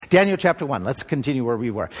Daniel chapter 1. Let's continue where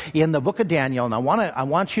we were. In the book of Daniel, and I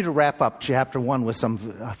want you to wrap up chapter 1 with some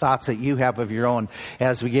thoughts that you have of your own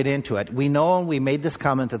as we get into it. We know, and we made this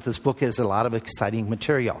comment, that this book is a lot of exciting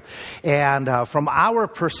material. And from our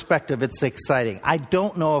perspective, it's exciting. I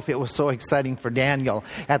don't know if it was so exciting for Daniel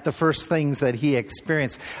at the first things that he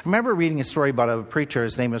experienced. I remember reading a story about a preacher.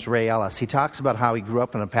 His name is Ray Ellis. He talks about how he grew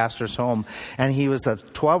up in a pastor's home, and he was a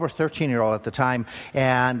 12 or 13-year-old at the time,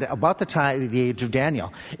 and about the age of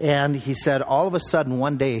Daniel. And he said all of a sudden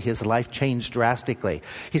one day his life changed drastically.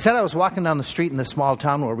 He said, I was walking down the street in the small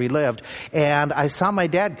town where we lived, and I saw my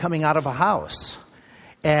dad coming out of a house.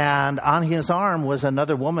 And on his arm was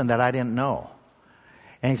another woman that I didn't know.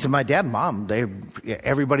 And he said, my dad and mom,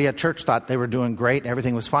 everybody at church thought they were doing great and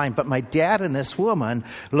everything was fine. But my dad and this woman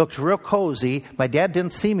looked real cozy. My dad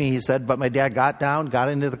didn't see me, he said, but my dad got down, got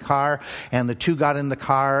into the car, and the two got in the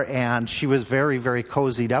car, and she was very, very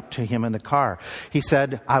cozied up to him in the car. He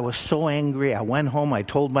said, I was so angry. I went home. I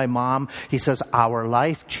told my mom. He says, our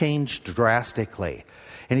life changed drastically.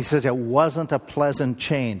 And he says it wasn't a pleasant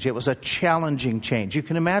change. It was a challenging change. You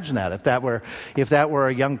can imagine that if that were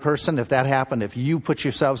a young person, if that happened, if you put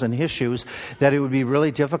yourselves in his shoes, that it would be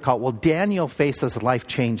really difficult. Well, Daniel faces life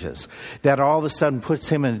changes that all of a sudden puts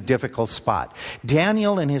him in a difficult spot.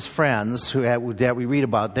 Daniel and his friends that we read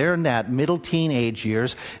about, they're in that middle teenage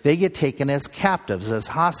years. They get taken as captives, as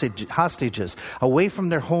hostages, away from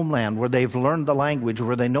their homeland where they've learned the language,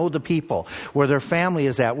 where they know the people, where their family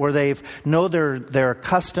is at, where they know their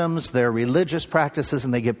customs, their religious practices,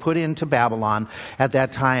 and they get put into Babylon at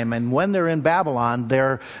that time. And when they're in Babylon,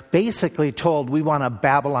 they're basically told, we want to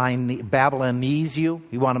Babylonize you.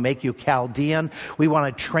 We want to make you Chaldean. We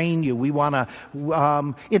want to train you. We want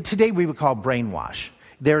to, today we would call brainwash.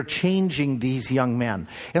 They're changing these young men.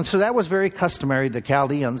 And so that was very customary. The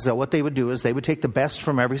Chaldeans, what they would do is they would take the best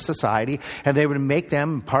from every society and they would make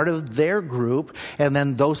them part of their group, and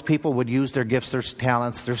then those people would use their gifts, their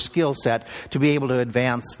talents, their skill set to be able to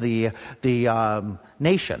advance the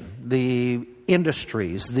nation, the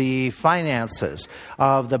industries, the finances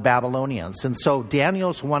of the Babylonians. And so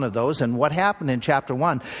Daniel's one of those. And what happened in chapter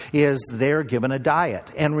 1 is they're given a diet.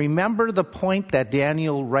 And remember the point that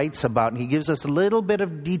Daniel writes about, and he gives us a little bit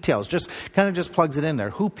of details, just plugs it in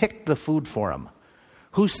there. Who picked the food for them?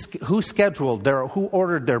 Who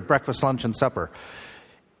ordered their breakfast, lunch, and supper?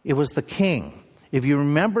 It was the king. If you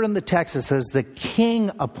remember in the text, it says the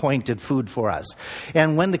king appointed food for us.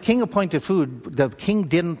 And when the king appointed food, the king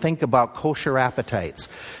didn't think about kosher appetites,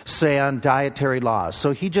 say on dietary laws.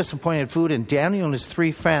 So he just appointed food, and Daniel and his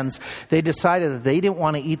three friends, they decided that they didn't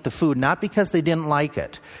want to eat the food, not because they didn't like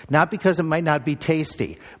it, not because it might not be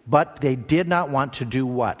tasty, but they did not want to do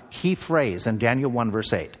what? Key phrase in Daniel 1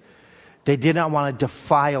 verse 8. They did not want to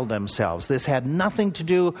defile themselves. This had nothing to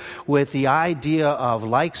do with the idea of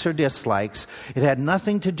likes or dislikes. It had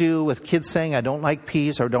nothing to do with kids saying, I don't like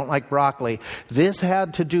peas or don't like broccoli. This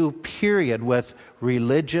had to do, period, with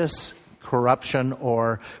religious corruption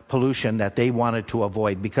or pollution that they wanted to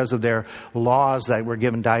avoid because of their laws that were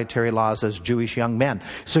given, dietary laws as Jewish young men.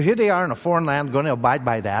 So here they are in a foreign land going to abide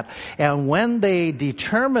by that. And when they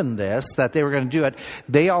determined this, that they were going to do it,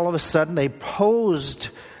 they all of a sudden, they posed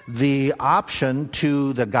the option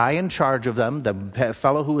to the guy in charge of them, the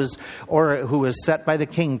fellow who was set by the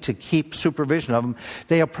king to keep supervision of them.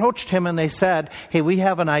 They approached him and they said, hey, we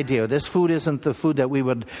have an idea. This food isn't the food that we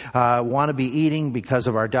would want to be eating because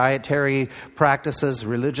of our dietary practices,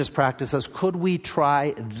 religious practices. Could we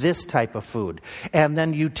try this type of food? And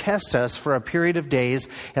then you test us for a period of days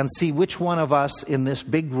and see which one of us in this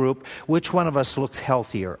big group, which one of us looks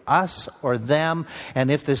healthier, us or them.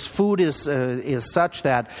 And if this food is such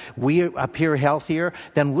that we appear healthier,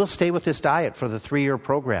 then we'll stay with this diet for the 3-year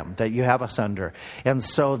program that you have us under. And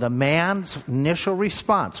so the man's initial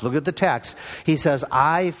response, look at the text, he says,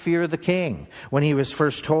 I fear the king. When he was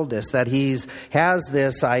first told this, that he has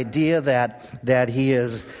this idea that he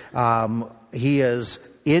is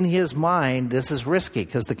in his mind, this is risky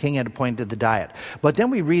because the king had appointed the diet. But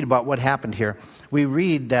then we read about what happened here. We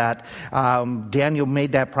read that Daniel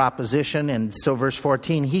made that proposition, and so verse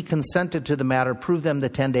 14, he consented to the matter, proved them the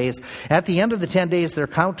 10 days. At the end of the 10 days, their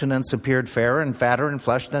countenance appeared fairer and fatter in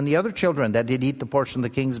flesh than the other children that did eat the portion of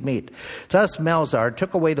the king's meat. Thus Melzar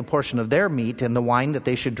took away the portion of their meat and the wine that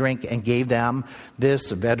they should drink and gave them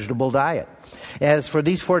this vegetable diet. As for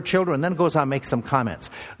these 4 children, then goes on to make some comments.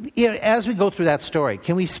 As we go through that story,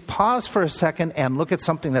 can we pause for a second and look at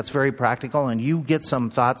something that's very practical, and you get some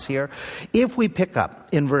thoughts here? If we pick up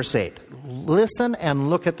in verse 8, listen and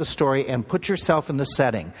look at the story and put yourself in the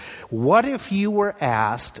setting. What if you were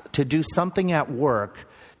asked to do something at work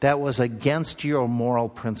that was against your moral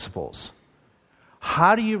principles?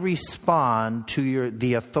 How do you respond to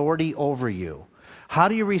the authority over you? How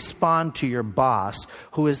do you respond to your boss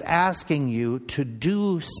who is asking you to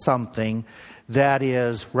do something that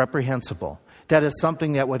is reprehensible? That is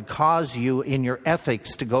something that would cause you in your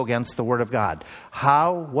ethics to go against the Word of God.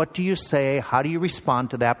 What do you say? How do you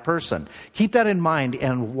respond to that person? Keep that in mind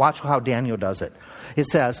and watch how Daniel does it. It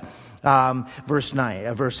says, verse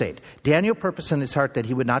 8, Daniel purposed in his heart that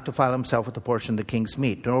he would not defile himself with the portion of the king's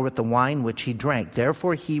meat, nor with the wine which he drank.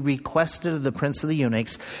 Therefore he requested of the prince of the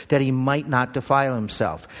eunuchs that he might not defile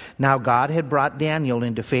himself. Now God had brought Daniel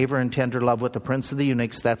into favor and tender love with the prince of the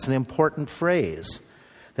eunuchs. That's an important phrase,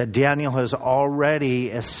 that Daniel has already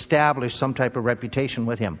established some type of reputation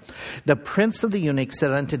with him. The prince of the eunuchs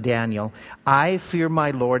said unto Daniel, I fear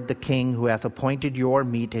my lord the king, who hath appointed your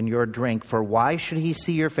meat and your drink. For why should he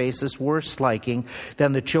see your faces worse liking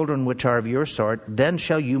than the children which are of your sort? Then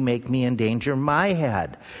shall you make me endanger my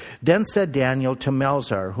head. Then said Daniel to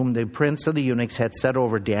Melzar, whom the prince of the eunuchs had set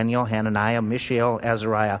over Daniel, Hananiah, Mishael,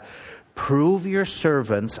 Azariah, prove your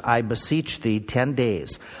servants, I beseech thee, 10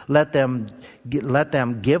 days. Let them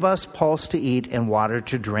give us pulse to eat and water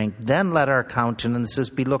to drink. Then let our countenances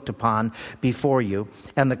be looked upon before you,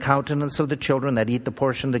 and the countenance of the children that eat the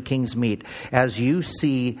portion of the king's meat, as you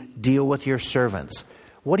see, deal with your servants.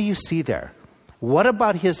 What do you see there? What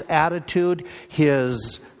about his attitude,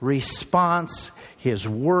 his response, his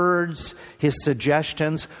words, his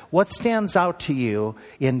suggestions? What stands out to you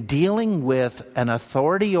in dealing with an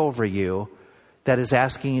authority over you that is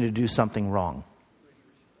asking you to do something wrong?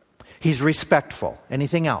 He's respectful.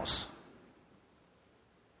 Anything else?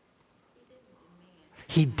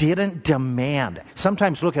 He didn't demand.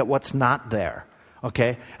 Sometimes look at what's not there,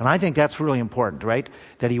 okay? And I think that's really important, right?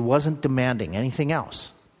 That he wasn't demanding. Anything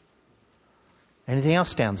else? Anything else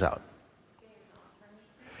stands out?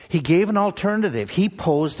 He gave an alternative. He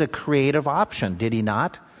posed a creative option, did he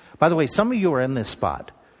not? By the way, some of you are in this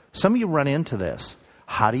spot. Some of you run into this.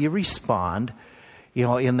 How do you respond,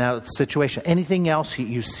 in that situation? Anything else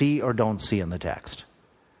you see or don't see in the text?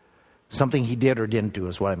 Something he did or didn't do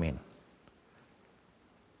is what I mean.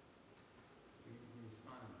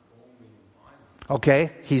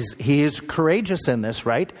 Okay, he is courageous in this,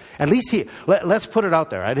 right? At least let's put it out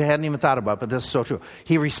there. I hadn't even thought about it, but this is so true.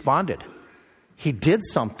 He responded. He did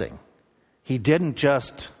something. He didn't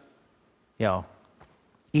just,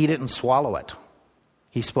 eat it and swallow it.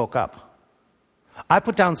 He spoke up. I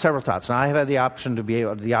put down several thoughts, and I have had the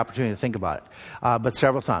opportunity to think about it. But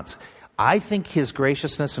several thoughts. I think his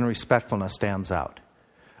graciousness and respectfulness stands out.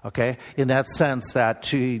 Okay, in that sense that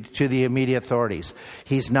to the immediate authorities,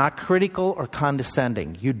 he's not critical or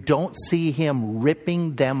condescending. You don't see him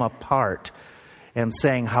ripping them apart and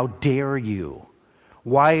saying, "How dare you?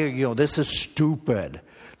 Why are you? This is stupid.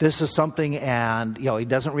 This is something," and he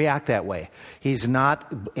doesn't react that way. He's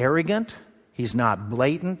not arrogant. He's not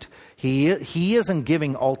blatant. He isn't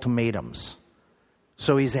giving ultimatums.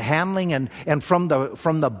 So he's handling and from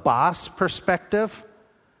the boss perspective,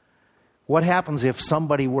 what happens if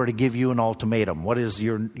somebody were to give you an ultimatum? What is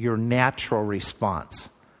your natural response?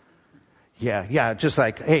 Yeah, just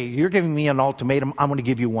like, hey, you're giving me an ultimatum, I'm going to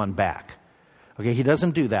give you one back. Okay, he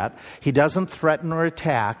doesn't do that. He doesn't threaten or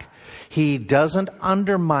attack. He doesn't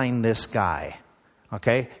undermine this guy.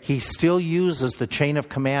 Okay, he still uses the chain of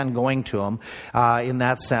command going to him in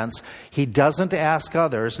that sense. He doesn't ask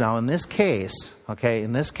others. Now, in this case,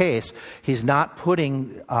 he's not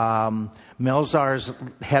putting Melzar's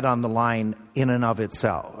head on the line in and of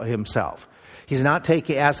himself. He's not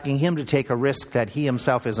asking him to take a risk that he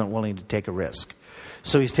himself isn't willing to take a risk.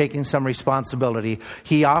 So he's taking some responsibility.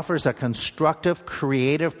 He offers a constructive,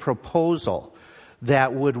 creative proposal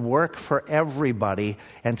that would work for everybody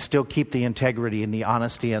and still keep the integrity and the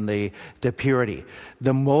honesty and the purity.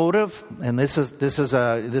 The motive, and this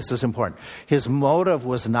is important. His motive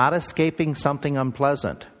was not escaping something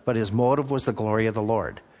unpleasant, but his motive was the glory of the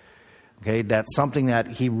Lord. Okay, that's something that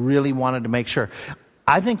he really wanted to make sure.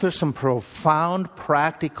 I think there's some profound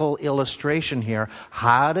practical illustration here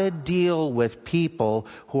how to deal with people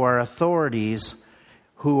who are authorities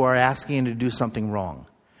who are asking you to do something wrong.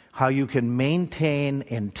 How you can maintain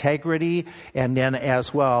integrity and then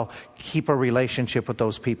as well keep a relationship with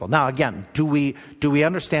those people. Now again, do we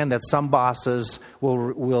understand that some bosses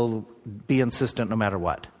will be insistent no matter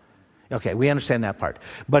what? Okay, we understand that part.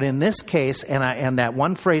 But in this case, and that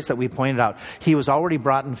one phrase that we pointed out, he was already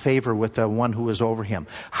brought in favor with the one who was over him.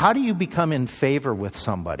 How do you become in favor with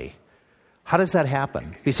somebody? How does that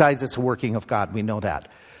happen? Besides, it's a working of God. We know that.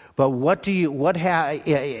 But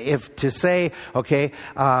if to say, okay,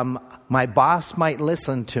 my boss might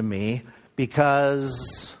listen to me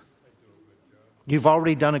because You've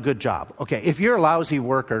already done a good job. Okay, if you're a lousy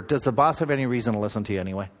worker, does the boss have any reason to listen to you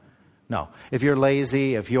anyway? No. If you're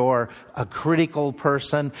lazy, if you're a critical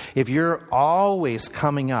person, if you're always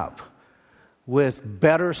coming up with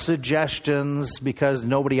better suggestions because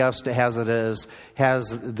nobody else has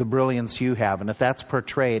the brilliance you have, and if that's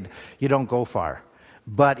portrayed, you don't go far.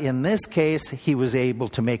 But in this case, he was able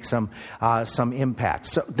to make some impact.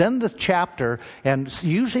 So then the chapter, and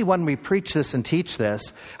usually when we preach this and teach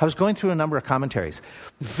this, I was going through a number of commentaries.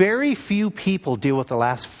 Very few people deal with the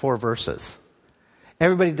last 4 verses.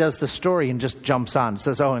 Everybody does the story and just jumps on.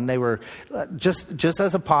 Says, oh, and they were, just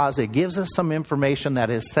as a pause, it gives us some information that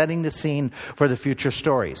is setting the scene for the future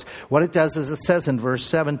stories. What it does is it says in verse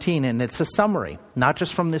 17, and it's a summary, not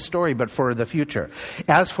just from this story, but for the future.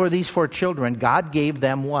 As for these 4 children, God gave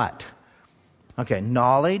them what? Okay,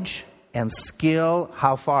 knowledge and skill,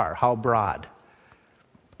 how far? How broad?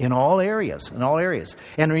 In all areas.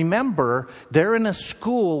 And remember, they're in a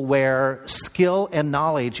school where skill and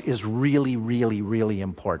knowledge is really, really, really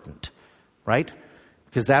important, right?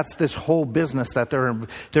 Because that's this whole business that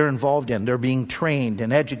they're involved in. They're being trained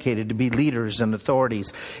and educated to be leaders and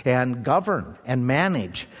authorities and govern and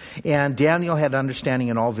manage. And Daniel had understanding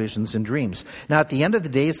in all visions and dreams. Now, at the end of the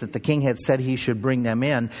days that the king had said he should bring them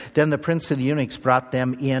in, then the prince of the eunuchs brought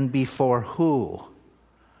them in before who?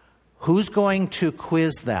 Who's going to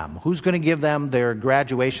quiz them? Who's going to give them their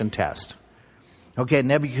graduation test? Okay,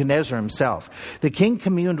 Nebuchadnezzar himself. The king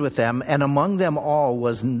communed with them, and among them all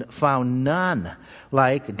was found none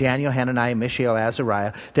like Daniel, Hananiah, Mishael,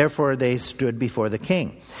 Azariah. Therefore they stood before the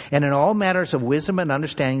king. And in all matters of wisdom and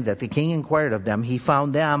understanding that the king inquired of them, he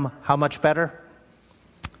found them how much better?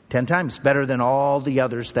 10 times better than all the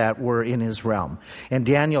others that were in his realm. And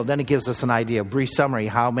Daniel, then it gives us an idea, a brief summary,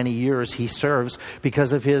 how many years he serves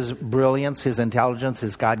because of his brilliance, his intelligence,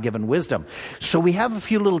 his God-given wisdom. So we have a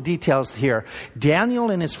few little details here.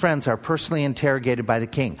 Daniel and his friends are personally interrogated by the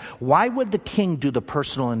king. Why would the king do the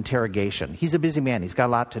personal interrogation? He's a busy man. He's got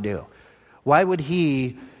a lot to do. Why would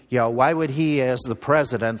he as the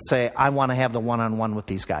president say, I want to have the one-on-one with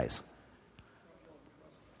these guys?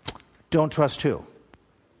 Don't trust who?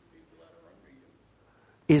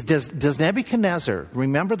 Does Nebuchadnezzar,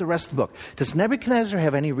 remember the rest of the book, does Nebuchadnezzar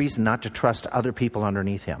have any reason not to trust other people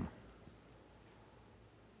underneath him?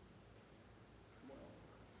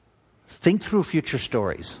 Think through future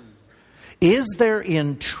stories. Is there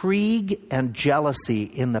intrigue and jealousy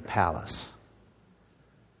in the palace?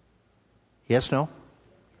 Yes, no?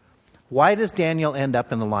 Why does Daniel end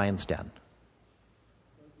up in the lion's den?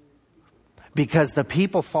 Because the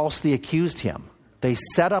people falsely accused him. They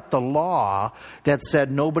set up the law that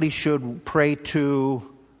said nobody should pray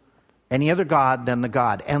to any other god than the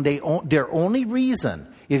God. And their only reason,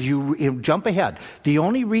 if you jump ahead, the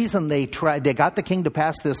only reason they got the king to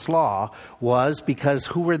pass this law was because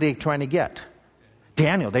who were they trying to get?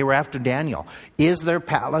 Daniel. They were after Daniel. Is there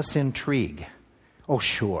palace intrigue? Oh,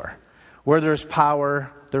 sure. Where there's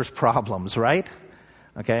power, there's problems, right?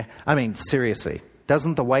 Okay? I mean, seriously.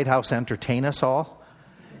 Doesn't the White House entertain us all?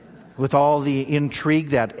 With all the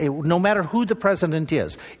intrigue no matter who the president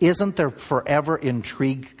is, isn't there forever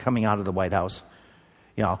intrigue coming out of the White House?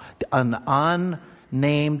 You know, an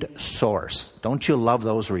unnamed source. Don't you love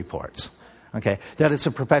those reports? Okay, that it's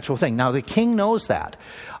a perpetual thing. Now, the king knows that.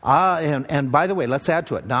 And by the way, let's add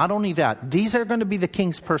to it. Not only that, these are going to be the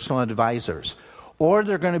king's personal advisors. Or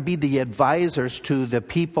they're going to be the advisors to the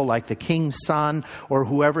people like the king's son or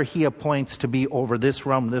whoever he appoints to be over this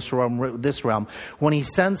realm, this realm, this realm. When he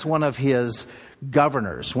sends one of his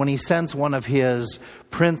governors, when he sends one of his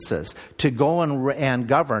princes to go and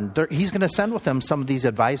govern, he's going to send with them some of these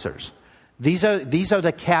advisors. These are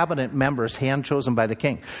the cabinet members hand chosen by the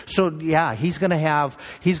king. So yeah, he's going to have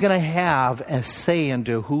a say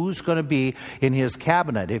into who's going to be in his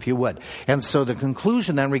cabinet, if you would. And so the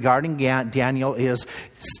conclusion then regarding Daniel is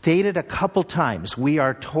stated a couple times. We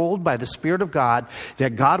are told by the Spirit of God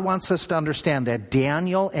that God wants us to understand that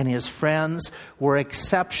Daniel and his friends were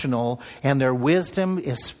exceptional, and their wisdom,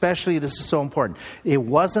 especially, this is so important. It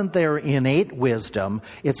wasn't their innate wisdom.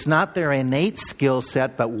 It's not their innate skill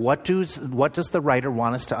set, but what does the writer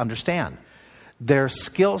want us to understand? Their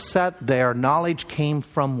skill set, their knowledge came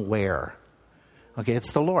from where? Okay,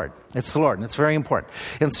 it's the Lord. It's the Lord, and it's very important.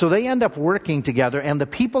 And so they end up working together, and the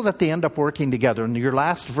people that they end up working together, in your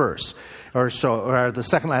last verse, or the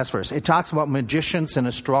second last verse. It talks about magicians and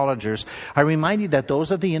astrologers. I remind you that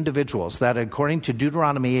those are the individuals that, according to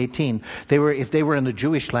Deuteronomy 18, if they were in the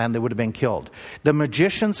Jewish land, they would have been killed. The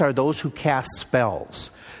magicians are those who cast spells.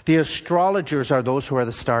 The astrologers are those who are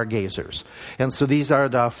the stargazers. And so these are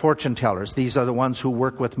the fortune tellers. These are the ones who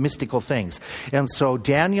work with mystical things. And so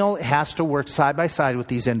Daniel has to work side by side with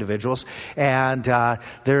these individuals. And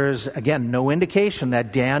there's, again, no indication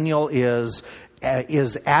that Daniel is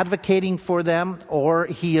advocating for them or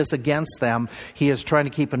he is against them. He is trying to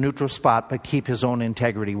keep a neutral spot but keep his own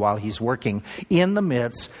integrity while he's working in the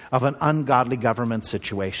midst of an ungodly government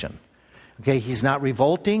situation. Okay, he's not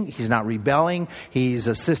revolting, he's not rebelling, he's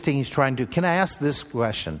assisting, he's trying to... Can I ask this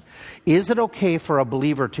question? Is it okay for a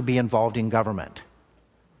believer to be involved in government?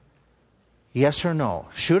 Yes or no?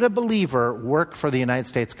 Should a believer work for the United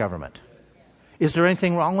States government? Is there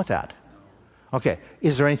anything wrong with that? Okay,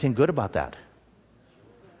 is there anything good about that?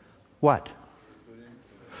 What?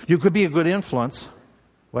 You could be a good influence.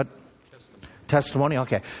 What? Testimony,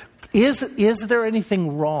 okay. Is there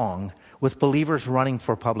anything wrong with believers running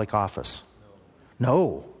for public office?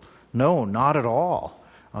 No, not at all.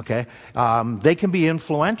 Okay, they can be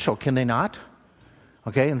influential, can they not?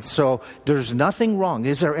 Okay, and so there's nothing wrong.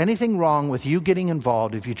 Is there anything wrong with you getting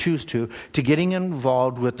involved, if you choose to getting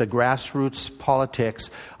involved with the grassroots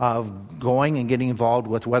politics of going and getting involved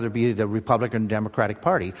with whether it be the Republican or Democratic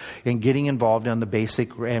Party and getting involved in the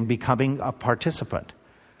basic and becoming a participant?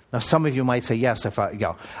 Now, some of you might say, yes,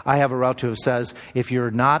 I have a relative who says, if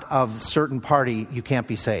you're not of a certain party, you can't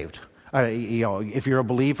be saved. If you're a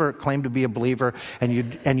believer, claim to be a believer, and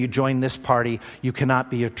you join this party, you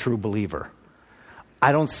cannot be a true believer.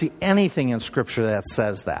 I don't see anything in Scripture that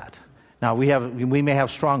says that. Now, we may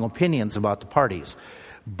have strong opinions about the parties,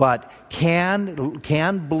 but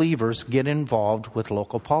can believers get involved with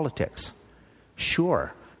local politics?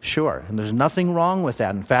 Sure. And there's nothing wrong with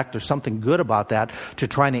that. In fact, there's something good about that to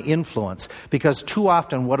trying to influence. Because too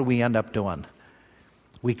often, what do we end up doing?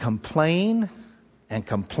 We complain and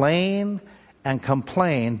complain and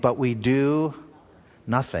complain, but we do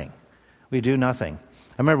nothing. We do nothing.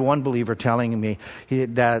 I remember one believer telling me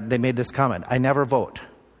that they made this comment, I never vote.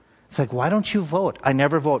 It's like, why don't you vote? I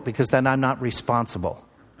never vote because then I'm not responsible.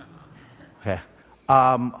 Okay.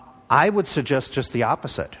 I would suggest just the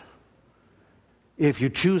opposite. If you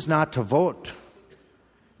choose not to vote,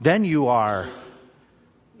 then you are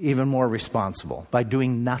even more responsible by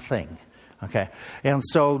doing nothing. Okay, and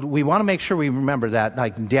so we want to make sure we remember that,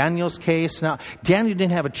 like in Daniel's case, now Daniel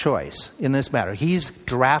didn't have a choice in this matter. He's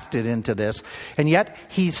drafted into this, and yet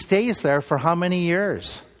he stays there for how many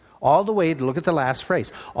years? All the way, look at the last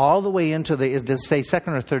phrase, all the way into does it say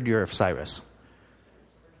second or third year of Cyrus?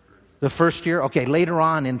 The first year? Okay, later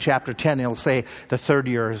on in chapter 10, it'll say the third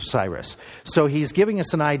year of Cyrus. So he's giving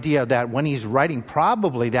us an idea that when he's writing,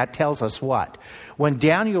 probably that tells us what? When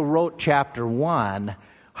Daniel wrote chapter 1,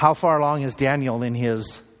 how far along is Daniel in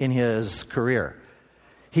his career?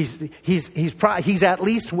 He's at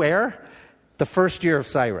least where? The first year of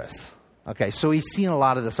Cyrus. Okay, so he's seen a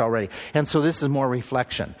lot of this already. And so this is more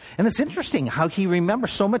reflection. And it's interesting how he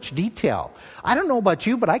remembers so much detail. I don't know about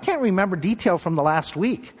you, but I can't remember detail from the last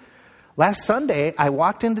week. Last Sunday, I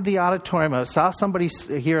walked into the auditorium. I saw somebody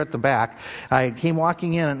here at the back. I came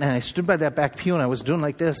walking in, and I stood by that back pew, and I was doing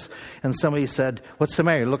like this. And somebody said, "What's the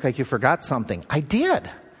matter? You look like you forgot something." I did.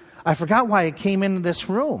 I forgot why I came into this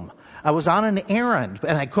room. I was on an errand,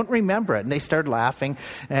 and I couldn't remember it. And they started laughing,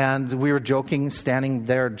 and we were joking, standing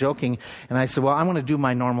there joking. And I said, well, I'm going to do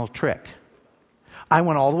my normal trick. I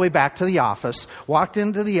went all the way back to the office, walked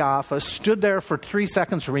into the office, stood there for 3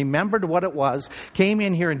 seconds, remembered what it was, came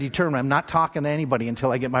in here and determined I'm not talking to anybody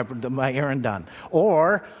until I get my errand done.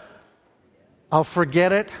 Or I'll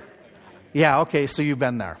forget it. Yeah, okay, so you've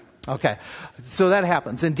been there. Okay, so that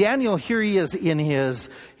happens. And Daniel, here he is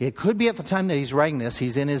it could be at the time that he's writing this,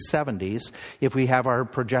 he's in his 70s, if we have our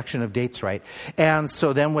projection of dates right. And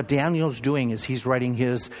so then what Daniel's doing is he's writing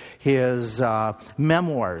his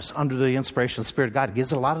memoirs under the inspiration of the Spirit of God. It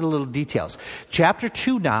gives a lot of little details. Chapter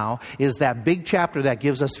 2 now is that big chapter that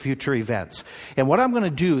gives us future events. And what I'm going to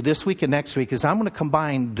do this week and next week is I'm going to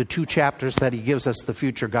combine the 2 chapters that he gives us the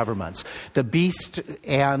future governments, the beast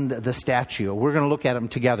and the statue. We're going to look at them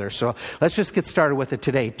together. So let's just get started with it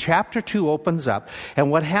today. Chapter 2 opens up, and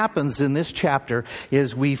what happens in this chapter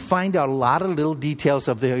is we find out a lot of little details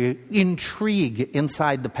of the intrigue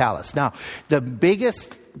inside the palace. Now, the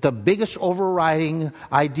biggest the biggest overriding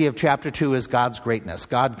idea of chapter 2 is God's greatness,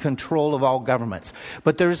 God's control of all governments.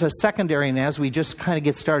 But there's a secondary, and as we just kind of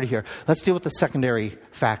get started here, let's deal with the secondary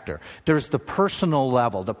factor. There's the personal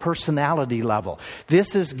level, the personality level.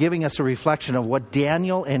 This is giving us a reflection of what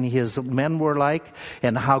Daniel and his men were like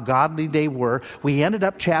and how godly they were. We ended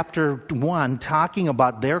up chapter 1 talking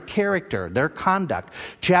about their character, their conduct.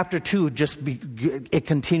 Chapter 2 it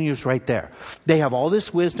continues right there. They have all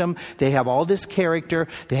this wisdom, they have all this character,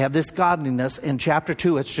 they have this godliness. In chapter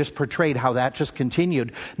 2, it's just portrayed how that just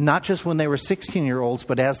continued, not just when they were 16-year-olds,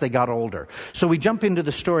 but as they got older. So we jump into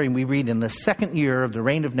the story and we read, in the second year of the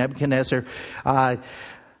reign of Nebuchadnezzar,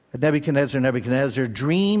 Nebuchadnezzar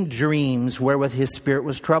dreamed dreams wherewith his spirit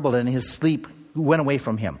was troubled, and his sleep went away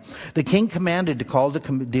from him. The king commanded to call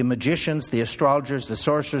the magicians, the astrologers, the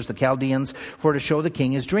sorcerers, the Chaldeans, for to show the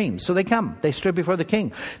king his dreams. So they come. They stood before the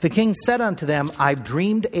king. The king said unto them, I've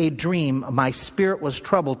dreamed a dream. My spirit was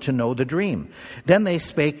troubled to know the dream. Then they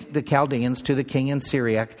spake, the Chaldeans, to the king in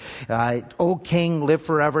Syriac, O king, live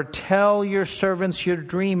forever. Tell your servants your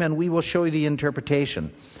dream, and we will show you the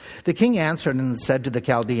interpretation. The king answered and said to the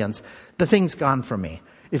Chaldeans, the thing's gone from me.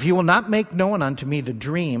 If you will not make known unto me the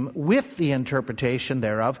dream with the interpretation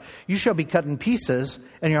thereof, you shall be cut in pieces,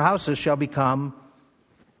 and your houses shall become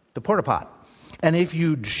the porta-pot. And if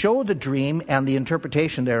you show the dream and the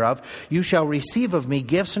interpretation thereof, you shall receive of me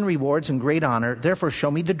gifts and rewards and great honor. Therefore show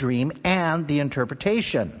me the dream and the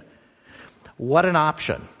interpretation. What an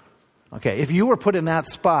option. Okay, if you were put in that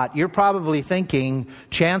spot, you're probably thinking,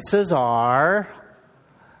 chances are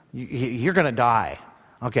you're going to die.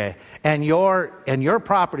 Okay, and your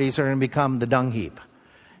properties are going to become the dung heap.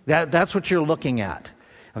 That's what you're looking at.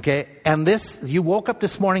 Okay, and you woke up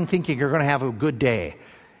this morning thinking you're going to have a good day.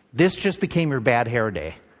 This just became your bad hair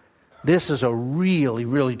day. This is a really,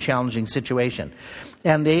 really challenging situation.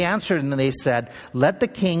 And they answered and they said, let the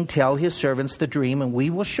king tell his servants the dream, and we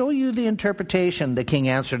will show you the interpretation. The king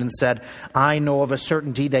answered and said, I know of a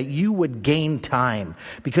certainty that you would gain time,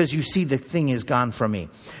 because you see the thing is gone from me.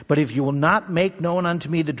 But if you will not make known unto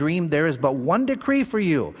me the dream, there is but one decree for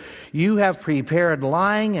you. You have prepared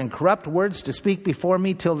lying and corrupt words to speak before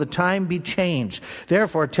me till the time be changed.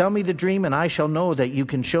 Therefore tell me the dream, and I shall know that you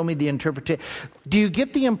can show me the interpretation. Do you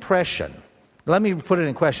get the impression? Let me put it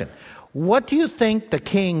in question. What do you think the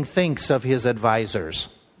king thinks of his advisors?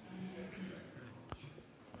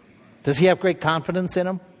 Does he have great confidence in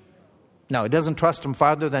them? No, he doesn't trust them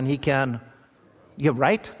farther than he can. You're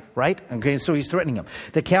right? Okay, so he's threatening them.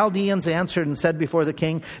 The Chaldeans answered and said before the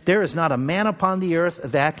king, there is not a man upon the earth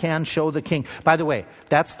that can show the king. By the way,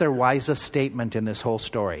 that's their wisest statement in this whole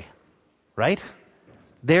story. Right?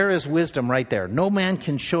 There is wisdom right there. No man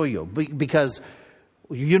can show you, because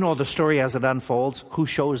you know the story as it unfolds. Who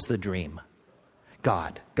shows the dream?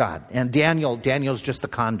 God. And Daniel's just the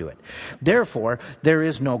conduit. Therefore, there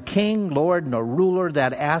is no king, lord, nor ruler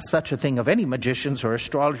that asks such a thing of any magicians or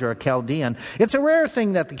astrologer or Chaldean. It's a rare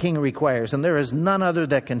thing that the king requires, and there is none other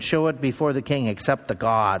that can show it before the king except the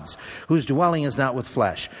gods, whose dwelling is not with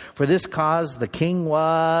flesh. For this cause the king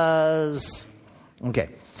was... Okay,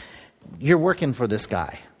 you're working for this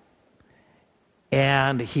guy.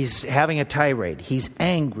 And he's having a tirade. He's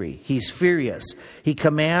angry. He's furious. He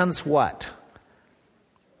commands what?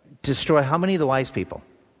 Destroy how many of the wise people?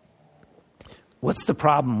 What's the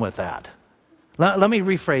problem with that? Let me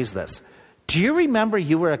rephrase this. Do you remember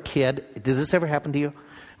you were a kid? Did this ever happen to you?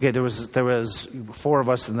 Okay, there was 4 of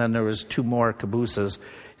us, and then there was 2 more cabooses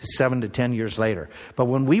 7 to 10 years later. But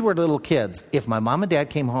when we were little kids, if my mom and dad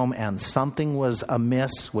came home and something was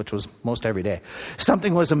amiss, which was most every day,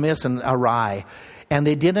 something was amiss and awry, and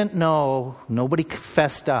they didn't know, nobody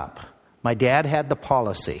fessed up, my dad had the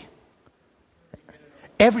policy.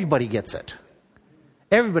 Everybody gets it.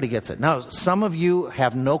 Everybody gets it. Now, some of you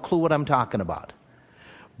have no clue what I'm talking about.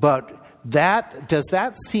 But does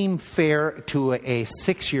that seem fair to a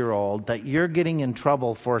 6-year-old that you're getting in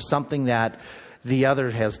trouble for something that the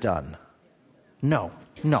other has done? No,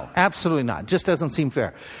 absolutely not. Just doesn't seem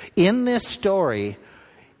fair. In this story,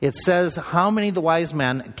 it says how many of the wise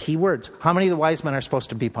men, key words, how many of the wise men are supposed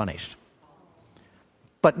to be punished?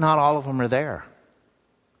 But not all of them are there.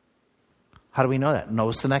 How do we know that?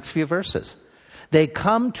 Notice the next few verses. They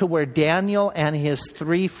come to where Daniel and his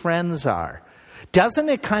 3 friends are. Doesn't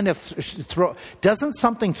it kind of doesn't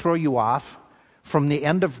something throw you off from the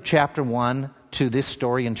end of chapter 1 to this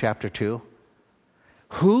story in chapter 2?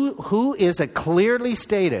 Who is it clearly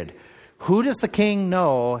stated? Who does the king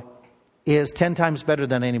know is 10 times better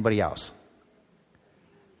than anybody else?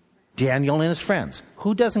 Daniel and his friends.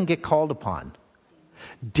 Who doesn't get called upon?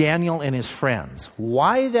 Daniel and his friends.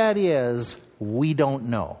 Why that is, we don't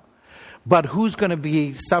know. But who's going to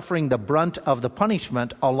be suffering the brunt of the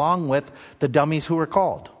punishment along with the dummies who were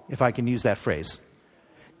called, if I can use that phrase?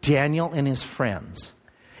 Daniel and his friends.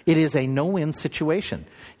 It is a no-win situation,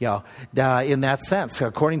 in that sense,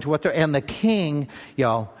 according to what they're... And the king,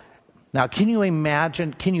 now can you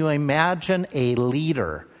imagine a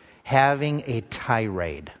leader having a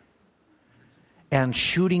tirade and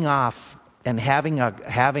shooting off and having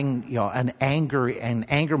an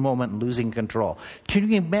anger moment and losing control? Can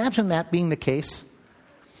you imagine that being the case?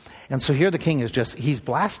 And so here the king he's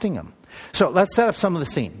blasting him. So let's set up some of the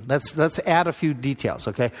scene. Let's add a few details,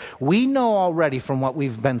 okay? We know already from what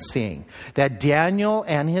we've been seeing that Daniel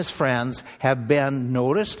and his friends have been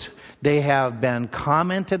noticed. They have been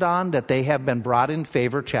commented on, that they have been brought in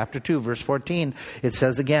favor. Chapter 2, verse 14, it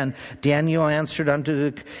says again, Daniel answered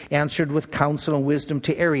with counsel and wisdom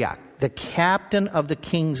to Arioch, the captain of the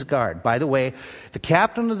king's guard. By the way, the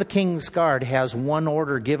captain of the king's guard has one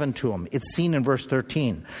order given to him. It's seen in verse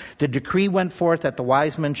 13. The decree went forth that the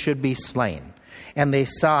wise men should be slain. And they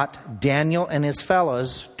sought Daniel and his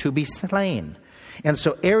fellows to be slain. And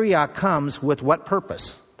so Arioch comes with what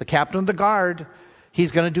purpose? The captain of the guard,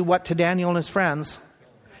 he's going to do what to Daniel and his friends?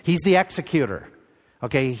 He's the executor.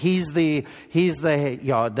 Okay, he's the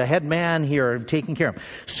head man here taking care of him.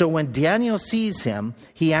 So when Daniel sees him,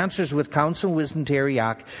 he answers with counsel and wisdom to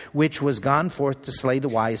Arioch, which was gone forth to slay the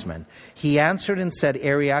wise men. He answered and said,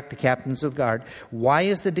 Arioch, the captains of the guard, why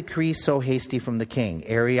is the decree so hasty from the king?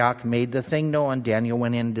 Arioch made the thing known. Daniel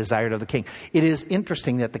went in and desired of the king. It is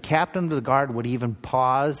interesting that the captain of the guard would even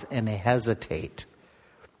pause and hesitate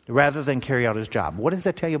rather than carry out his job. What does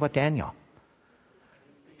that tell you about Daniel?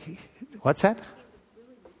 What's that?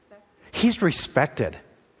 He's respected.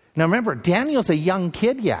 Now remember, Daniel's a young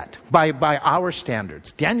kid yet, by our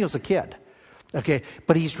standards. Daniel's a kid. Okay,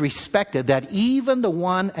 but he's respected, that even the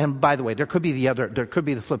one, and by the way, there could be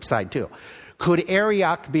the flip side too. Could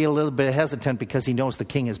Arioch be a little bit hesitant because he knows the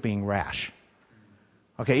king is being rash?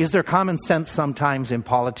 Okay, is there common sense sometimes in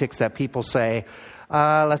politics that people say,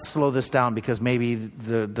 let's slow this down because maybe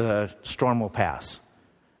the storm will pass?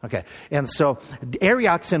 Okay, and so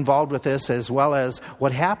Arioch's involved with this, as well as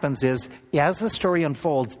what happens is, as the story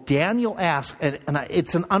unfolds, Daniel asks, and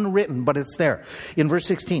it's an unwritten, but it's there. In verse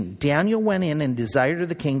 16, Daniel went in and desired of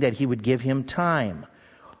the king that he would give him time.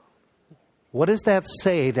 What does that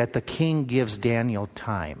say that the king gives Daniel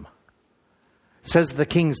time? It says the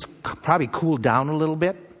king's probably cooled down a little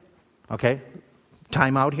bit. Okay,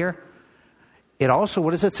 time out here. It also,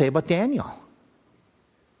 what does it say about Daniel?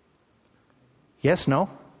 Yes, no?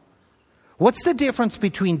 What's the difference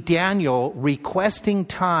between Daniel requesting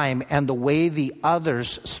time and the way the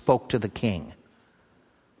others spoke to the king?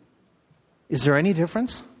 Is there any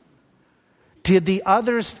difference? Did the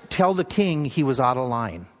others tell the king he was out of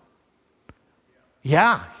line?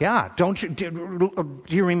 Yeah. Do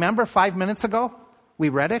you remember 5 minutes ago? We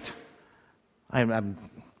read it.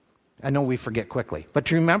 I know we forget quickly. But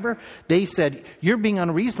do you remember? They said, you're being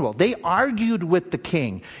unreasonable. They argued with the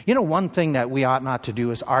king. You know, one thing that we ought not to do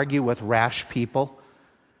is argue with rash people.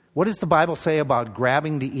 What does the Bible say about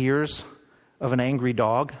grabbing the ears of an angry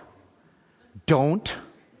dog? Don't.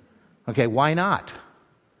 Okay, why not?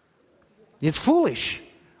 It's foolish.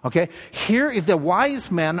 Okay, here the wise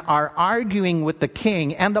men are arguing with the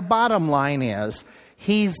king, and the bottom line is,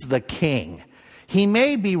 he's the king. He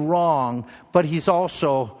may be wrong, but he's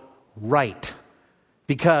also right,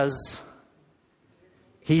 because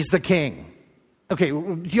he's the king. Okay,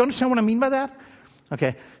 do you understand what I mean by that?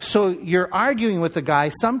 Okay, so you're arguing with the guy.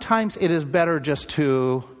 Sometimes it is better just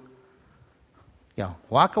to,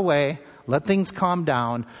 walk away, let things calm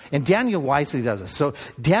down. And Daniel wisely does this. So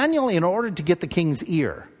Daniel, in order to get the king's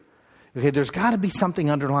ear, okay, there's got to be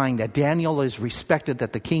something underlying that Daniel is respected,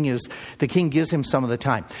 that the king gives him some of the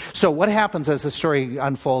time. So what happens as the story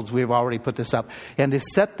unfolds, we've already put this up. And to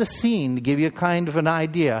set the scene, to give you kind of an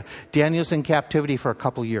idea, Daniel's in captivity for a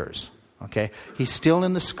couple years. Okay, he's still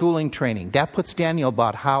in the schooling training. That puts Daniel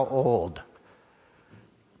about how old?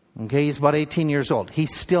 Okay, he's about 18 years old.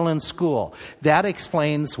 He's still in school. That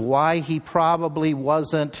explains why he probably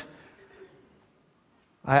wasn't...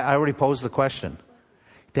 I already posed the question.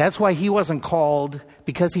 That's why he wasn't called,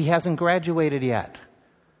 because he hasn't graduated yet.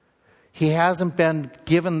 He hasn't been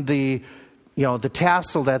given the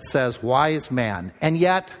tassel that says wise man. And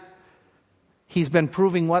yet, he's been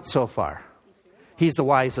proving what so far? He's the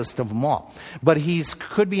wisest of them all. But he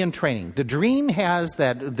could be in training. The dream has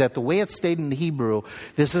that the way it's stated in the Hebrew,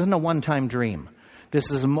 this isn't a one-time dream.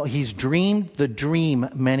 He's dreamed the dream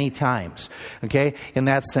many times, okay, in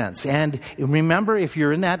that sense. And remember, if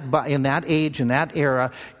you're in that age, in that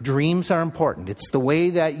era, dreams are important. It's the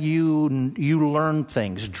way that you learn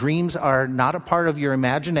things. Dreams are not a part of your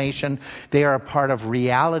imagination. They are a part of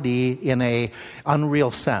reality in a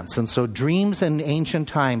unreal sense. And so dreams in ancient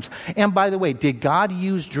times. And by the way, did God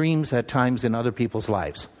use dreams at times in other people's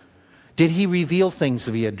lives? Did he reveal things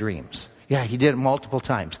via dreams? Yeah, he did it multiple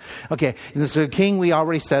times. Okay, and so the king, we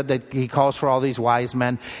already said that he calls for all these wise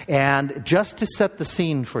men. And just to set the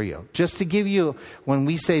scene for you, just to give you, when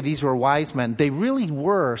we say these were wise men, they really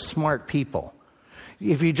were smart people.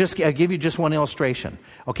 I'll give you just one illustration.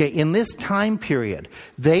 Okay, in this time period,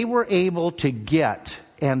 they were able to get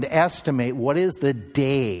and estimate what is the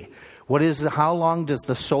day. How long does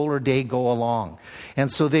the solar day go along? And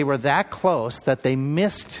so they were that close that they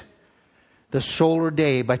missed the solar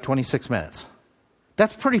day by 26 minutes.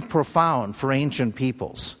 That's pretty profound for ancient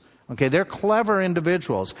peoples. Okay, they're clever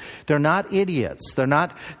individuals. They're not idiots. They're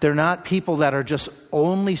not people that are just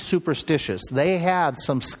only superstitious. They had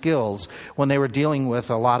some skills when they were dealing with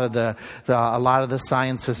a lot of the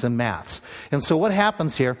sciences and maths. And so what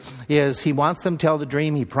happens here is he wants them to tell the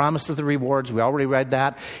dream. He promises the rewards. We already read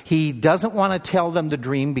that. He doesn't want to tell them the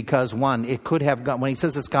dream because, one, it could have gone, when he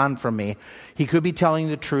says it's gone from me, he could be telling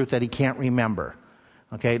the truth that he can't remember.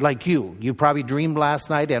 Okay, like you probably dreamed last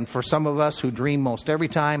night, and for some of us who dream most every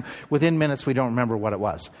time, within minutes we don't remember what it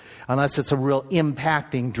was, unless it's a real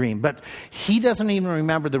impacting dream. But he doesn't even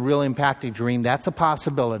remember the real impacting dream. That's a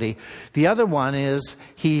possibility. The other one is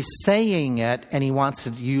he's saying it and he wants to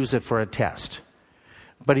use it for a test.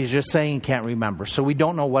 But he's just saying he can't remember. So we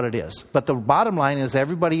don't know what it is. But the bottom line is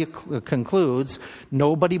everybody concludes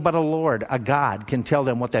nobody but a Lord, a God, can tell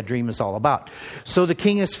them what that dream is all about. So the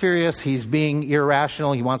king is furious. He's being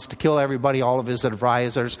irrational. He wants to kill everybody, all of his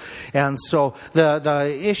advisors. And so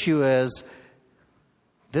the issue is,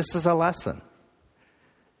 this is a lesson.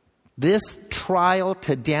 This trial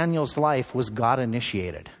to Daniel's life was God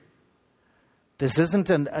initiated. This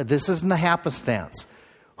isn't a happenstance.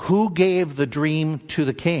 Who gave the dream to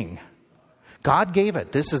the king? God gave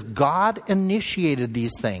it. This is God initiated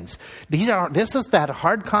these things. This is that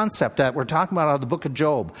hard concept that we're talking about out of the book of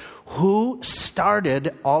Job. Who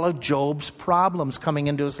started all of Job's problems coming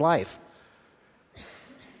into his life?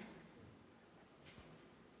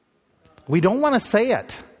 We don't want to say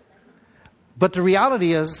it. But the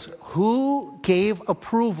reality is, who gave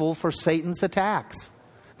approval for Satan's attacks?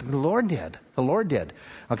 The Lord did. The Lord did.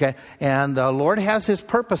 Okay? And the Lord has his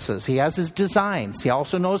purposes. He has his designs. He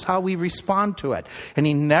also knows how we respond to it. And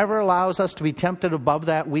he never allows us to be tempted above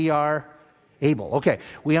that we are able. Okay,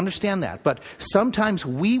 we understand that. But sometimes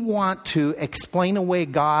we want to explain away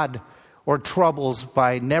God or troubles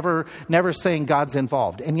by never saying God's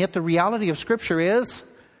involved. And yet the reality of Scripture is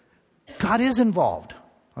God is involved.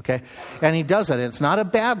 Okay? And he does it. It's not a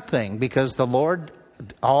bad thing because the Lord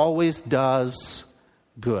always does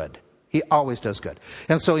good. He always does good.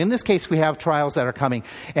 And so in this case, we have trials that are coming.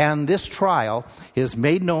 And this trial is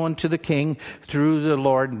made known to the king through the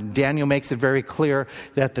Lord. Daniel makes it very clear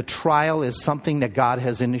that the trial is something that God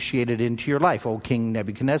has initiated into your life, O King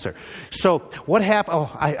Nebuchadnezzar. So what happened?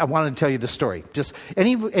 Oh, I wanted to tell you the story. Just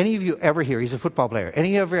any of you ever hear, he's a football player,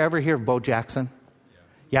 any of you ever hear of Bo Jackson?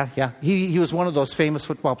 Yeah. He was one of those famous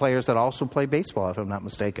football players that also played baseball, if I'm not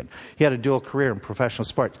mistaken. He had a dual career in professional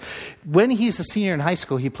sports. When he's a senior in high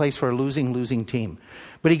school, he plays for a losing team.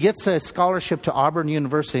 But he gets a scholarship to Auburn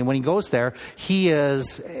University. And when he goes there, he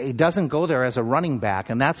doesn't go there as a running back.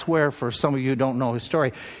 And that's where, for some of you who don't know his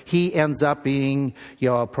story, he ends up being,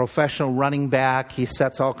 a professional running back. He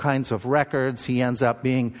sets all kinds of records. He ends up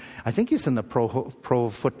being, I think he's in the Pro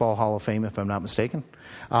Football Hall of Fame, if I'm not mistaken.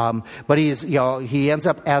 But he ends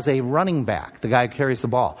up as a running back, the guy who carries the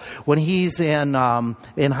ball. When he's in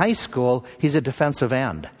high school, he's a defensive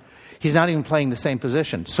end. He's not even playing the same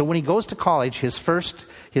position. So when he goes to college, his first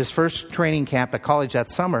training camp at college that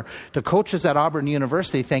summer, the coaches at Auburn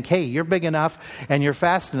University think, hey, you're big enough and you're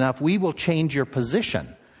fast enough, we will change your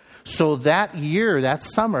position. So that year, that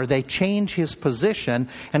summer, they change his position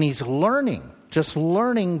and he's just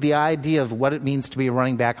learning the idea of what it means to be a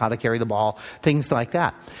running back, how to carry the ball, things like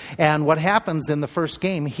that. And what happens in the first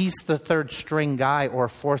game, he's the third string guy or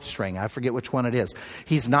fourth string. I forget which one it is.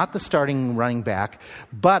 He's not the starting running back.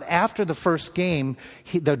 But after the first game,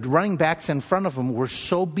 the running backs in front of him were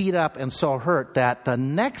so beat up and so hurt that the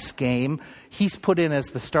next game, he's put in as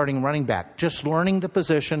the starting running back, just learning the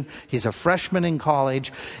position. He's a freshman in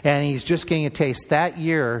college, and he's just getting a taste. That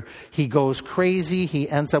year, he goes crazy. He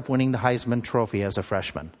ends up winning the Heisman Trophy as a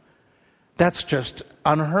freshman. That's just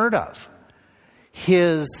unheard of.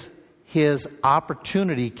 His his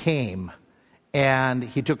opportunity came, and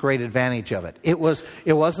he took great advantage of it. It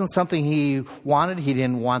wasn't something he wanted. He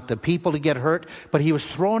didn't want the people to get hurt, but he was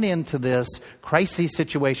thrown into this crisis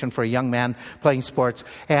situation for a young man playing sports,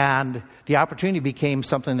 and the opportunity became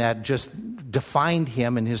something that just defined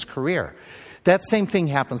him in his career. That same thing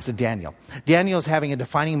happens to Daniel. Daniel is having a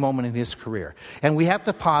defining moment in his career. And we have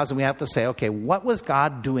to pause and we have to say, okay, what was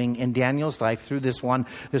God doing in Daniel's life through this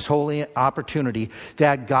holy opportunity,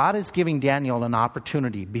 that God is giving Daniel an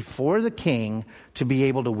opportunity before the king to be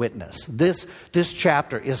able to witness? This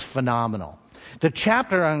chapter is phenomenal. The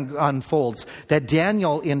chapter unfolds that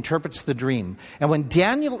Daniel interprets the dream. And when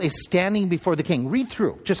Daniel is standing before the king, read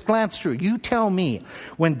through, just glance through. You tell me,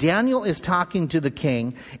 when Daniel is talking to the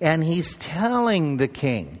king and he's telling the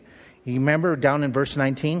king, you remember down in verse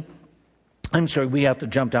 19? I'm sorry, we have to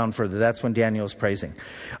jump down further. That's when Daniel is praising.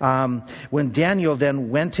 When Daniel then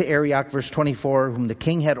went to Arioch, verse 24, whom the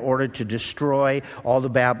king had ordered to destroy all the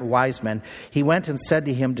wise men, he went and said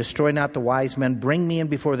to him, destroy not the wise men, bring me in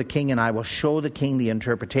before the king, and I will show the king the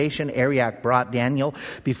interpretation. Arioch brought Daniel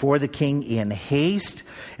before the king in haste,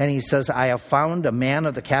 and he says, I have found a man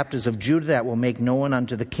of the captives of Judah that will make known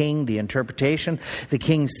unto the king the interpretation. The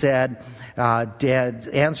king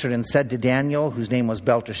answered and said to Daniel, whose name was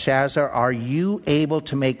Belteshazzar, are you able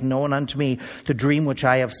to make known unto me the dream which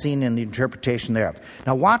I have seen and the interpretation thereof?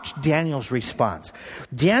 Now watch Daniel's response.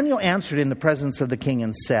 Daniel answered in the presence of the king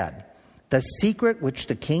and said, the secret which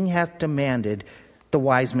the king hath demanded, the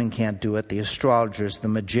wise men can't do it, the astrologers, the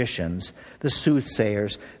magicians, the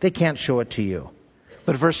soothsayers, they can't show it to you.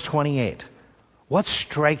 But verse 28, what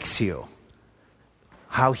strikes you?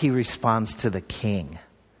 How he responds to the king.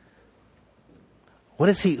 Who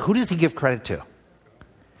does he give credit to?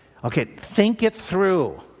 Okay, think it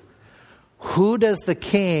through. Who does the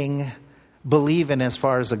king believe in as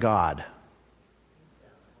far as a god?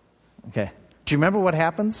 Okay. Do you remember what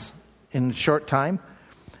happens in a short time?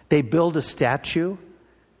 They build a statue,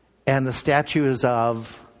 and the statue is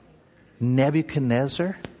of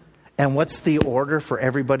Nebuchadnezzar. And what's the order for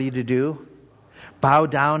everybody to do? Bow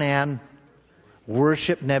down and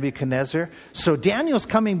worship Nebuchadnezzar. So Daniel's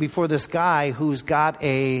coming before this guy who's got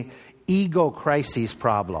a ego crisis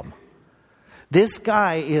problem. This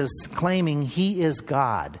guy is claiming he is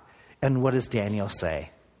God. And what does Daniel say?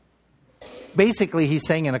 Basically, he's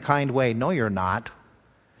saying in a kind way, no, you're not.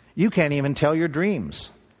 You can't even tell your dreams.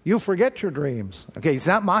 You forget your dreams. Okay, he's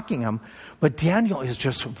not mocking him, but Daniel is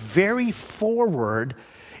just very forward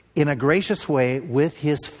in a gracious way with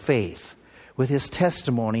his faith, with his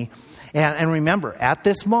testimony. And remember, at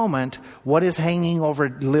this moment, what is hanging over,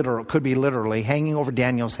 could be literally hanging over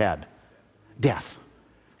Daniel's head? Death.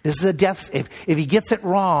 This is a death. If he gets it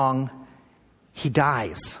wrong, he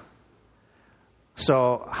dies.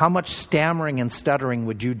 So how much stammering and stuttering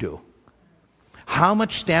would you do? How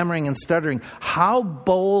much stammering and stuttering? How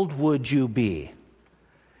bold would you be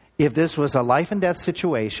if this was a life and death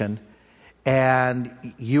situation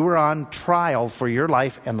and you were on trial for your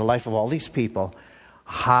life and the life of all these people?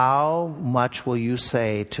 How much will you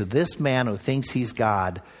say to this man who thinks he's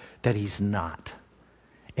God that he's not?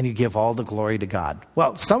 And you give all the glory to God.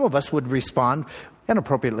 Well, some of us would respond, and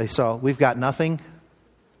appropriately so, we've got nothing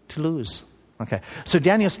to lose. Okay, so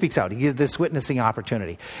Daniel speaks out. He gives this witnessing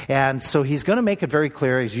opportunity. And so he's going to make it very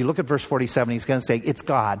clear. As you look at verse 47, he's going to say, it's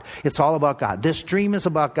God. It's all about God. This dream is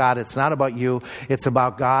about God. It's not about you. It's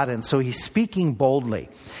about God. And so he's speaking boldly.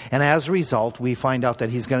 And as a result, we find out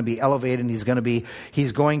that he's going to be elevated and he's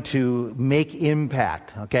going to make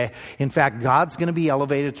impact. Okay, in fact, God's going to be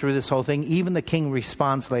elevated through this whole thing. Even the king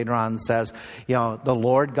responds later on and says, the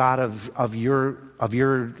Lord God of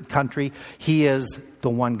your country, he is the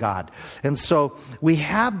one God. And so we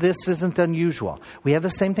have this isn't unusual. We have the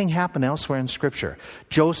same thing happen elsewhere in Scripture.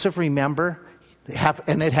 Joseph, remember,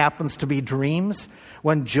 and it happens to be dreams.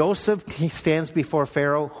 When Joseph stands before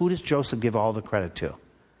Pharaoh, who does Joseph give all the credit to?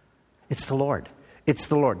 It's the Lord. It's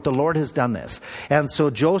the Lord. The Lord has done this. And so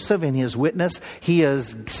Joseph, in his witness, he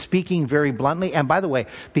is speaking very bluntly. And by the way,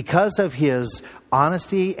 because of his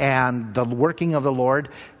honesty and the working of the Lord,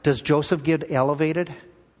 does Joseph get elevated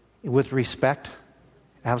with respect?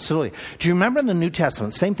 Absolutely. Do you remember in the New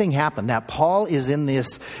Testament, same thing happened, that Paul is in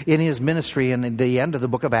his ministry in the end of the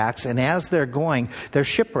book of Acts, and as they're going, they're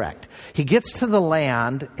shipwrecked. He gets to the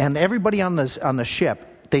land, and everybody on the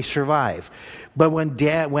ship, they survive. But when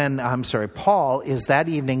Paul is that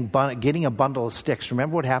evening getting a bundle of sticks,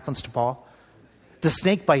 remember what happens to Paul? The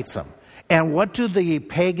snake bites him. And what do the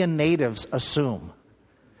pagan natives assume?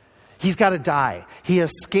 He's got to die. He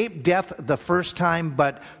escaped death the first time,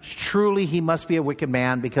 but truly he must be a wicked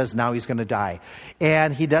man because now he's going to die.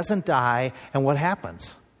 And he doesn't die, and what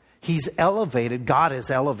happens? He's elevated, God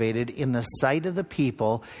is elevated in the sight of the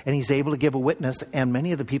people, and he's able to give a witness, and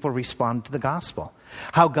many of the people respond to the gospel.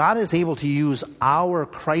 How God is able to use our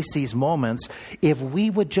crises moments if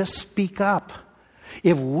we would just speak up.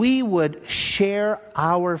 If we would share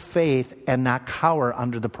our faith and not cower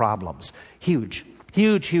under the problems. Huge.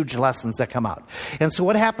 Huge lessons that come out. And so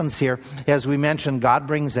what happens here, as we mentioned, God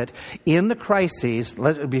brings it in the crises.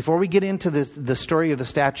 Before we get into the story of the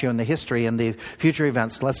statue and the history and the future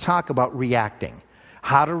events, let's talk about reacting.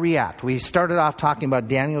 How to react. We started off talking about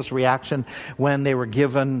Daniel's reaction when they were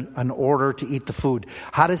given an order to eat the food.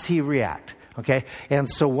 How does he react? Okay,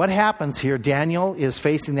 and so what happens here, Daniel is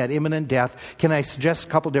facing that imminent death. Can I suggest a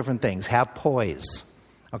couple different things? Have poise.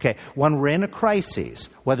 Okay, when we're in a crisis,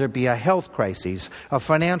 whether it be a health crisis, a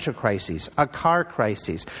financial crisis, a car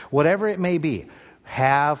crisis, whatever it may be,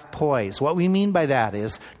 have poise. What we mean by that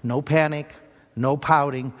is no panic, no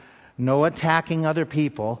pouting, no attacking other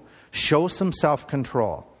people. Show some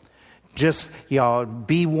self-control. Just,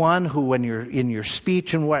 be one who, when you're in your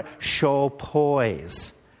speech and what, show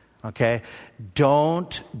poise. Okay,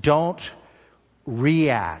 don't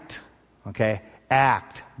react. Okay,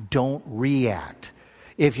 act. Don't react.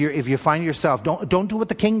 If you find yourself, don't do what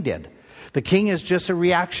the king did. The king is just a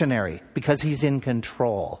reactionary because he's in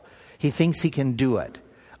control. He thinks he can do it.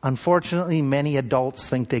 Unfortunately, many adults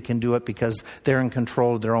think they can do it because they're in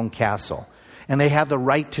control of their own castle. And they have the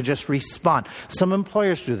right to just respond. Some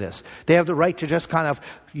employers do this. They have the right to just kind of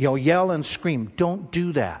yell and scream. Don't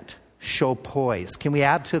do that. Show poise. Can we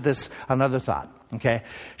add to this another thought? Okay,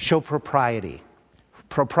 show propriety.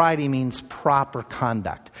 Propriety means proper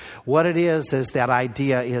conduct. What it is that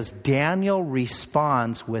idea is Daniel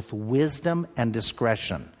responds with wisdom and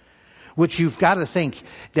discretion, which you've got to think,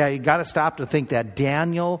 that you've got to stop to think that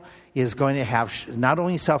Daniel is going to have not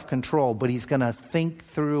only self-control, but he's going to think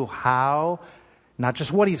through how, not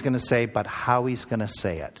just what he's going to say, but how he's going to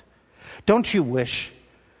say it. Don't you wish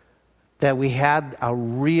that we had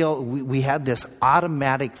we had this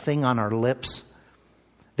automatic thing on our lips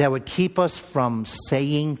that would keep us from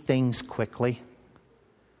saying things quickly?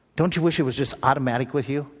 Don't you wish it was just automatic with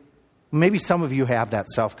you? Maybe some of you have that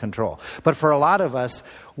self-control. But for a lot of us,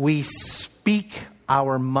 we speak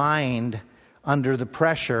our mind under the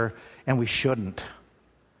pressure, and we shouldn't.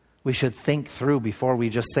 We should think through before we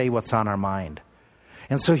just say what's on our mind.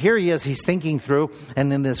 And so here he is, he's thinking through,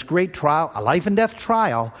 and in this great trial, a life and death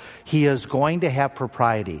trial, he is going to have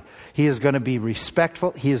propriety. He is going to be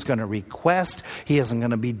respectful, he is going to request, he isn't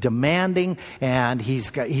going to be demanding, and he's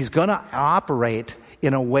going to operate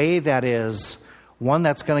in a way that is one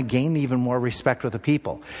that's going to gain even more respect with the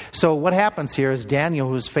people. So what happens here is Daniel,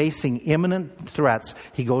 who's facing imminent threats,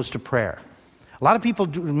 he goes to prayer. A lot of people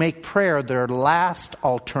make prayer their last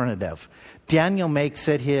alternative. Daniel makes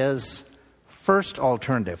it his first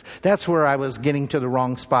alternative. That's where I was getting to the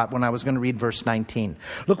wrong spot when I was going to read verse 19.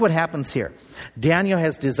 Look what happens here. Daniel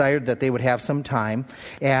has desired that they would have some time.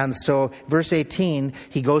 And so verse 18,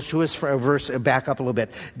 he goes to his back up a little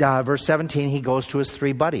bit. Verse 17, he goes to his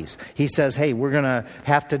three buddies. He says, hey, we're going to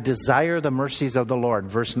have to desire the mercies of the Lord.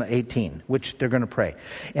 Verse 18, which they're going to pray.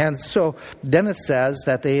 And so then it says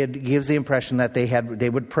that gives the impression that they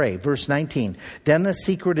would pray. Verse 19, then the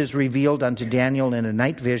secret is revealed unto Daniel in a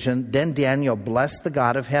night vision. Then Daniel blessed the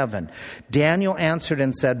God of heaven. Daniel answered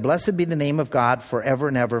and said, blessed be the name of God forever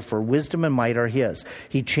and ever, for wisdom and might are his.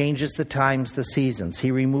 He changes the times, the seasons.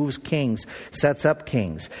 He removes kings, sets up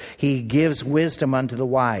kings. He gives wisdom unto the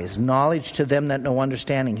wise, knowledge to them that know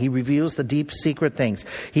understanding. He reveals the deep secret things.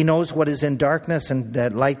 He knows what is in darkness, and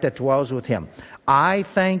that light that dwells with him. I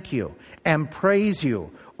thank you and praise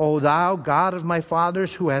you, O thou God of my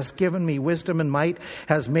fathers, who hast given me wisdom and might,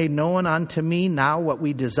 has made known unto me now what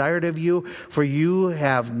we desired of you, for you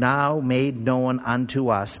have now made known unto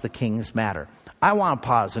us the king's matter. I want to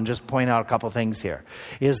pause and just point out a couple things here.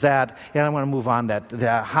 Is that, and I want to move on,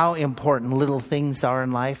 that how important little things are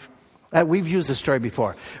in life. We've used this story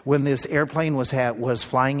before. When this airplane was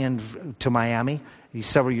flying in to Miami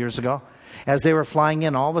several years ago, as they were flying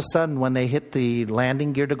in, all of a sudden, when they hit the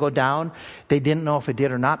landing gear to go down, they didn't know if it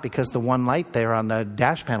did or not because the one light there on the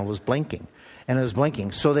dash panel was blinking. And it was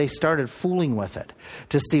blinking. So they started fooling with it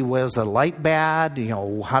to see, was the light bad?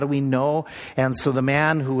 How do we know? And so the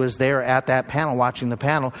man who was there at that panel, watching the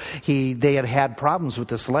panel, they had problems with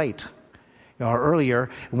this light earlier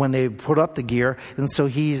when they put up the gear. And so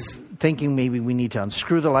he's thinking maybe we need to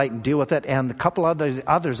unscrew the light and deal with it. And a couple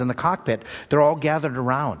others in the cockpit, they're all gathered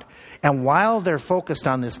around. And while they're focused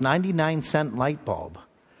on this 99-cent light bulb,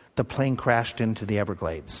 the plane crashed into the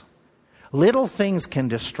Everglades. Little things can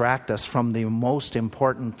distract us from the most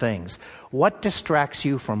important things. What distracts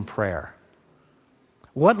you from prayer?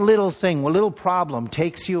 What little thing, what little problem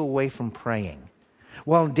takes you away from praying?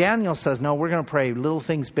 Well, Daniel says, no, we're going to pray little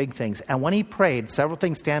things, big things. And when he prayed, several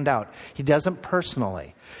things stand out. He does it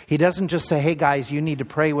personally. He doesn't just say, hey guys, you need to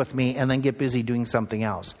pray with me and then get busy doing something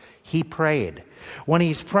else. He prayed. When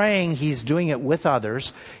he's praying, he's doing it with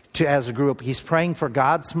others as a group. He's praying for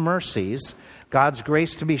God's mercies, God's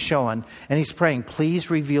grace to be shown. And he's praying, please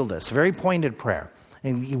reveal this. Very pointed prayer.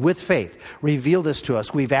 And with faith, reveal this to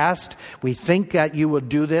us. We've asked, we think that you will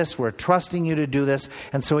do this. We're trusting you to do this.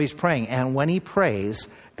 And so he's praying. And when he prays,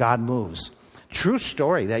 God moves. True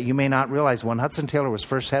story that you may not realize. When Hudson Taylor was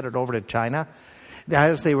first headed over to China,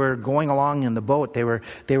 as they were going along in the boat, they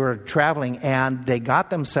were traveling, and they got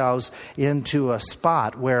themselves into a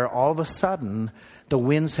spot where all of a sudden the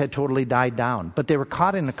winds had totally died down. But they were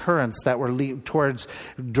caught in the currents that were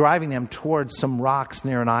driving them towards some rocks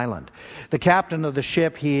near an island. The captain of the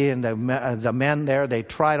ship, he and the men there, they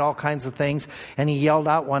tried all kinds of things. And he yelled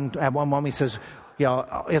out at one moment, he says,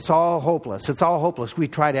 it's all hopeless. It's all hopeless. We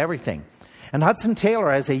tried everything. And Hudson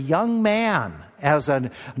Taylor, as a young man, as a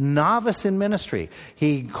novice in ministry,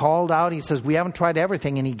 he called out, he says, we haven't tried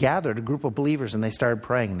everything. And he gathered a group of believers and they started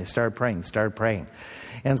praying. They started praying. They started praying.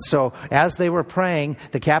 And so as they were praying,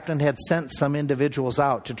 the captain had sent some individuals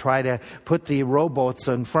out to try to put the rowboats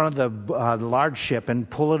in front of the large ship and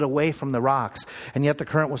pull it away from the rocks. And yet the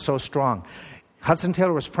current was so strong. Hudson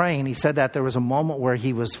Taylor was praying, and he said that there was a moment where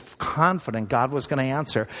he was confident God was going to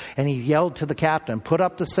answer. And he yelled to the captain, put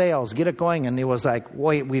up the sails, get it going. And he was like,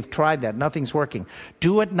 wait, we've tried that. Nothing's working.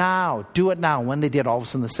 Do it now. Do it now. When they did, all of a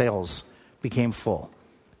sudden the sails became full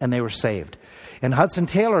and they were saved. And Hudson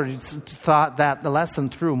Taylor thought that the lesson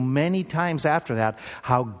through many times after that,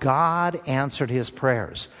 how God answered his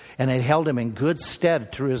prayers. And it held him in good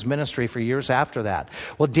stead through his ministry for years after that.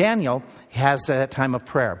 Well, Daniel has that time of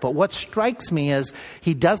prayer. But what strikes me is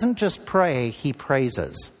he doesn't just pray, he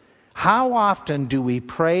praises. How often do we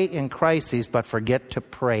pray in crises but forget to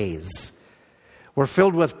praise? We're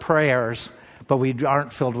filled with prayers, but we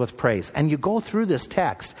aren't filled with praise. And you go through this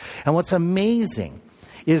text, and what's amazing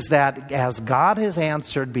is that as God has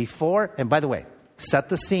answered before, and by the way, set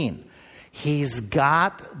the scene. He's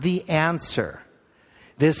got the answer.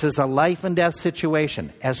 This is a life and death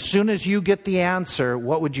situation. As soon as you get the answer,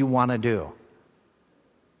 what would you want to do?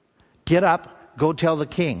 Get up, go tell the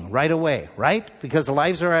king right away, right? Because the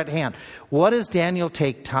lives are at hand. What does Daniel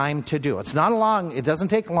take time to do? It doesn't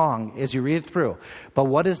take long as you read it through. But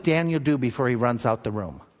what does Daniel do before he runs out the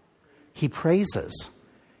room? He praises.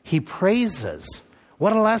 He praises.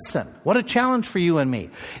 What a lesson. What a challenge for you and me.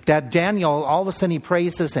 That Daniel, all of a sudden he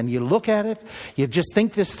praises, and you look at it, you just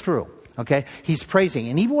think this through. Okay? He's praising.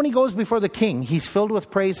 And even when he goes before the king, he's filled with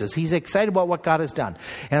praises. He's excited about what God has done.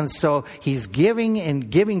 And so he's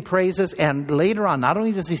giving praises. And later on, not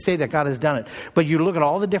only does he say that God has done it, but you look at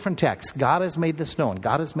all the different texts. God has made this known.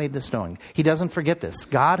 God has made this known. He doesn't forget this.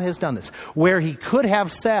 God has done this. Where he could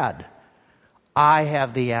have said, I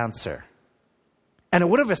have the answer. And it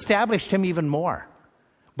would have established him even more.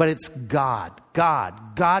 But it's God.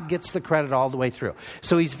 God gets the credit all the way through.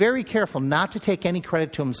 So he's very careful not to take any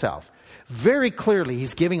credit to himself. Very clearly,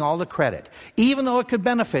 he's giving all the credit. Even though it could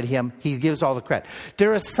benefit him, he gives all the credit.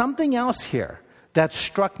 There is something else here that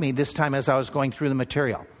struck me this time as I was going through the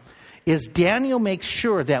material. Is Daniel makes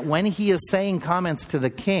sure that when he is saying comments to the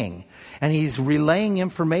king, and he's relaying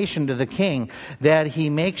information to the king, that he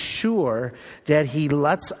makes sure that he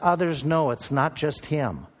lets others know it's not just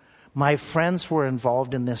him. My friends were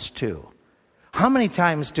involved in this too. How many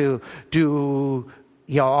times do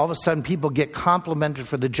all of a sudden people get complimented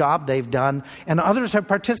for the job they've done, and others have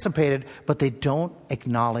participated, but they don't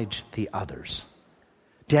acknowledge the others?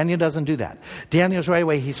 Daniel doesn't do that. Daniel's right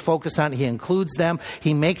away, he's focused on, he includes them.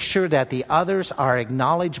 He makes sure that the others are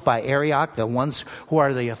acknowledged by Arioch, the ones who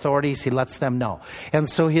are the authorities, he lets them know. And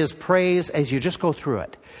so his praise, as you just go through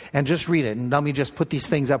it, and just read it, and let me just put these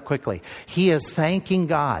things up quickly. He is thanking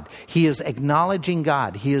God. He is acknowledging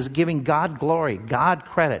God. He is giving God glory, God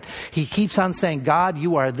credit. He keeps on saying, God,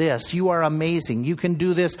 you are this. You are amazing. You can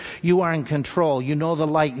do this. You are in control. You know the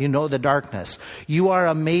light. You know the darkness. You are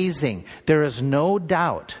amazing. There is no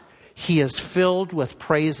doubt he is filled with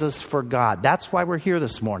praises for God. That's why we're here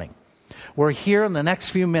this morning. We're here in the next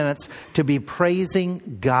few minutes to be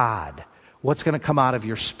praising God. What's going to come out of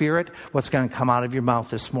your spirit? What's going to come out of your mouth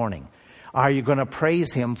this morning? Are you going to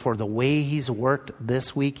praise him for the way he's worked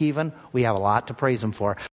this week even? We have a lot to praise him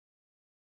for.